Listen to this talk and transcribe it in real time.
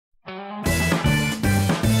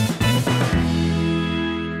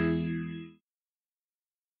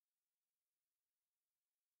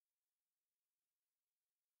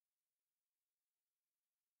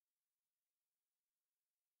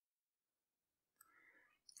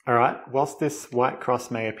All right, whilst this white cross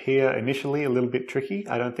may appear initially a little bit tricky,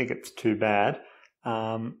 I don't think it's too bad.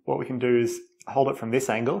 What we can do is hold it from this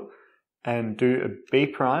angle and do a B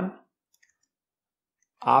prime,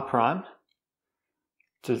 R prime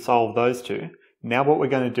to solve those two. Now what we're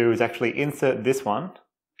going to do is actually insert this one,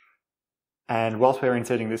 and whilst we're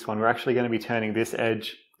inserting this one, we're actually going to be turning this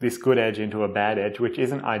edge, this good edge, into a bad edge, which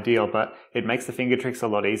isn't ideal, but it makes the finger tricks a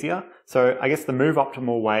lot easier. So I guess the move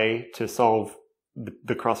optimal way to solve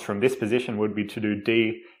the cross from this position would be to do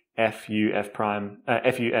D, F, U, F prime,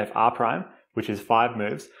 F, U, F, R prime, which is 5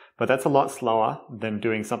 moves, but that's a lot slower than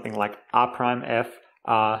doing something like R prime, F,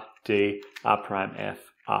 R, D, R prime, F,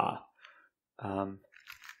 R.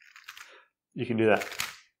 You can do that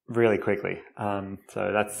really quickly.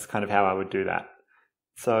 So that's kind of how I would do that.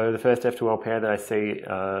 So the first F2L pair that I see,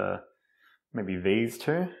 maybe these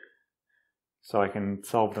two. So I can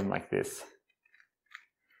solve them like this.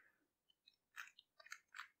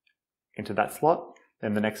 Into that slot.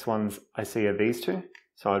 Then the next ones I see are these two.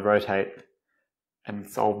 So I'd rotate and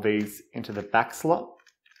solve these into the back slot,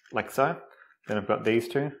 like so. Then I've got these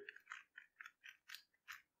two,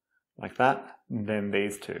 like that. And then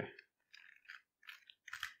these two.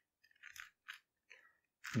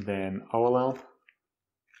 Then OLL.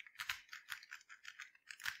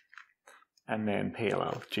 And then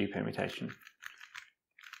PLL, G permutation.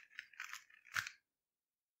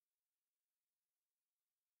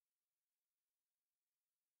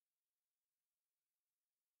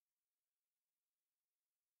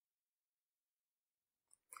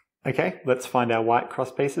 Okay, let's find our white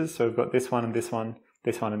cross pieces. So we've got this one and this one,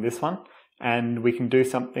 this one and this one. And we can do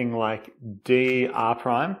something like D, R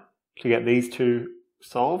prime to get these two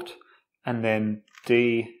solved. And then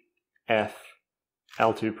D, F,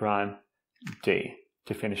 L2 prime, D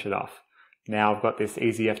to finish it off. Now I've got this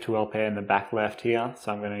easy F2L pair in the back left here.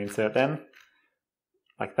 So I'm going to insert them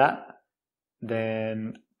like that.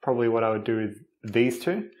 Then probably what I would do is these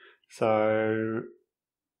two. So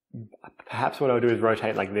perhaps what I would do is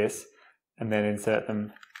rotate like this and then insert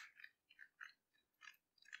them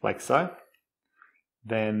like so.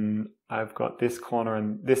 Then I've got this corner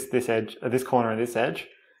and this edge, this corner and this edge.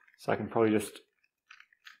 So I can probably just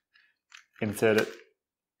insert it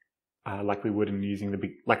like we would using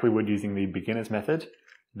the beginner's method.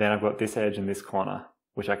 Then I've got this edge and this corner,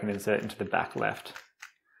 which I can insert into the back left,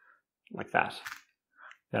 like that.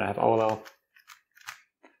 Then I have OLL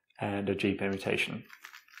and a G permutation.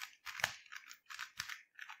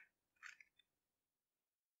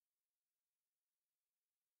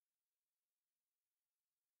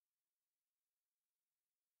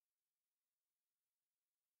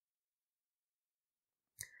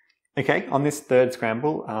 Okay, on this third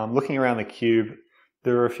scramble, looking around the cube,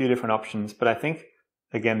 there are a few different options, but I think,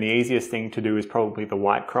 again, the easiest thing to do is probably the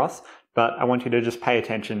white cross, but I want you to just pay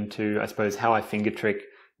attention to, I suppose, how I finger trick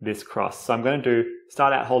this cross. So I'm going to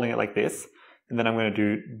start out holding it like this, and then I'm going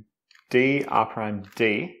to do D, R prime,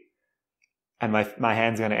 D, and my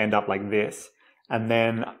hand's going to end up like this. And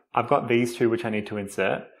then I've got these two which I need to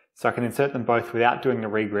insert, so I can insert them both without doing the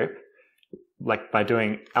regrip, like by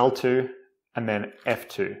doing L2 and then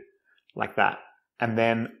F2. Like that. And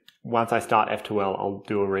then once I start F2L, I'll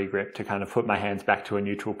do a regrip to kind of put my hands back to a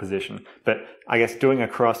neutral position. But I guess doing a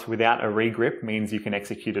cross without a regrip means you can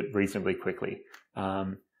execute it reasonably quickly.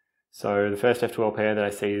 So the first F2L pair that I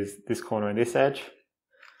see is this corner and this edge.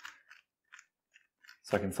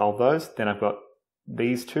 So I can solve those. Then I've got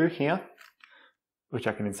these two here, which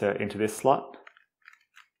I can insert into this slot,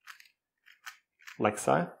 like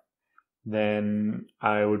so. Then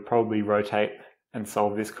I would probably rotate and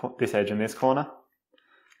solve this edge in this corner,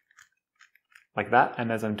 like that.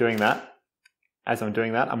 And as I'm doing that,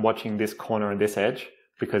 I'm watching this corner and this edge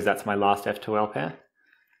because that's my last F2L pair,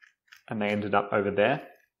 and they ended up over there.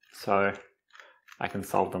 So I can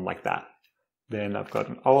solve them like that. Then I've got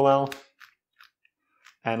an OLL,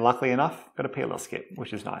 and luckily enough, got a PLL skip,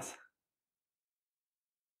 which is nice.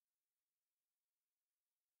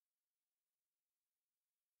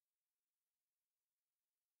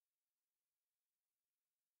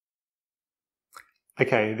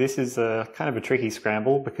 Okay, this is a kind of a tricky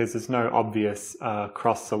scramble because there's no obvious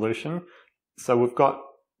cross solution. So we've got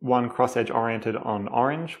one cross edge oriented on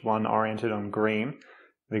orange, one oriented on green.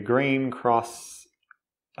 The green cross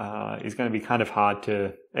is going to be kind of hard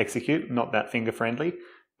to execute, not that finger friendly.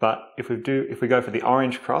 But if we go for the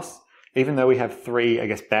orange cross, even though we have 3, I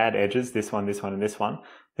guess, bad edges, this one, and this one,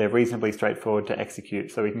 they're reasonably straightforward to execute.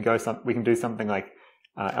 So we can do something like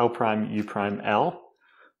L prime, U prime, L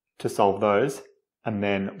to solve those. And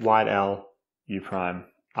then wide L, U prime,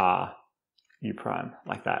 R, U prime,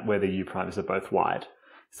 like that, where the U primes are both wide.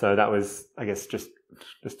 So that was, I guess, just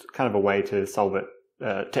just kind of a way to solve it,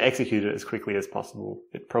 to execute it as quickly as possible.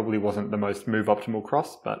 It probably wasn't the most move optimal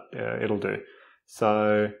cross, but it'll do.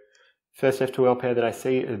 So first F2L pair that I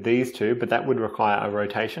see are these two, but that would require a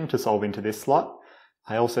rotation to solve into this slot.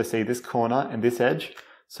 I also see this corner and this edge.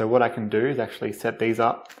 So what I can do is actually set these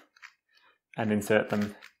up and insert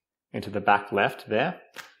them into the back left there.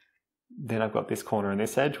 Then I've got this corner and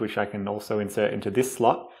this edge, which I can also insert into this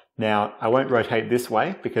slot. Now, I won't rotate this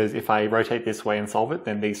way, because if I rotate this way and solve it,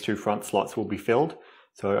 then these two front slots will be filled.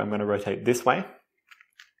 So I'm going to rotate this way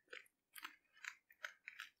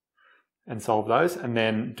and solve those, and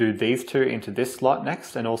then do these two into this slot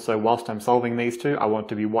next. And also, whilst I'm solving these two, I want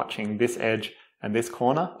to be watching this edge and this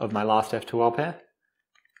corner of my last F2L pair.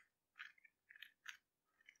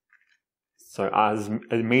 So as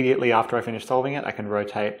immediately after I finish solving it, I can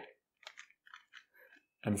rotate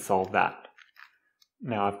and solve that.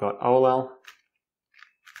 Now I've got OLL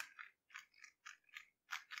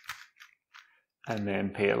and then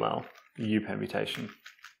PLL, U permutation.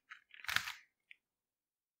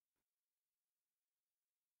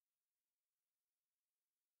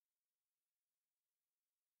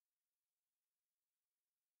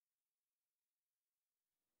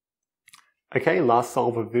 Okay, last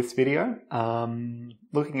solve of this video.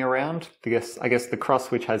 Looking around, I guess the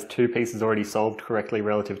cross which has two pieces already solved correctly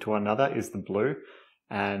relative to one another is the blue,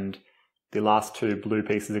 and the last two blue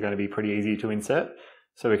pieces are going to be pretty easy to insert.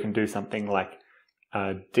 So we can do something like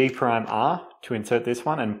D prime R to insert this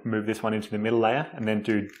one and move this one into the middle layer, and then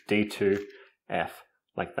do D2 F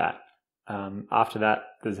like that. After that,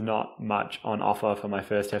 there's not much on offer for my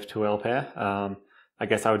first F2L pair. I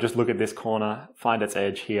guess I would just look at this corner, find its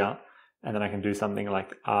edge here, and then I can do something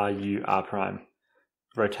like R, U, R prime,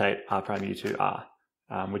 rotate R prime, U to R,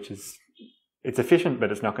 which is, it's efficient,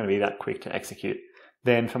 but it's not going to be that quick to execute.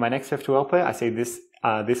 Then for my next F2L pair, I see this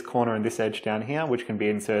corner and this edge down here, which can be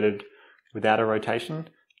inserted without a rotation,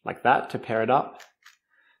 like that, to pair it up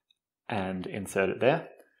and insert it there.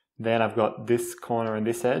 Then I've got this corner and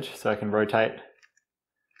this edge, so I can rotate.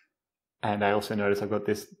 And I also notice I've got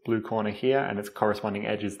this blue corner here and its corresponding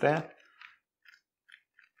edges there.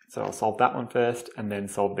 So I'll solve that one first and then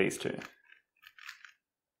solve these two.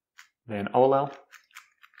 Then OLL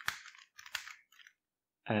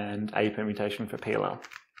and A permutation for PLL.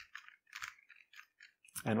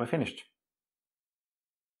 And we're finished.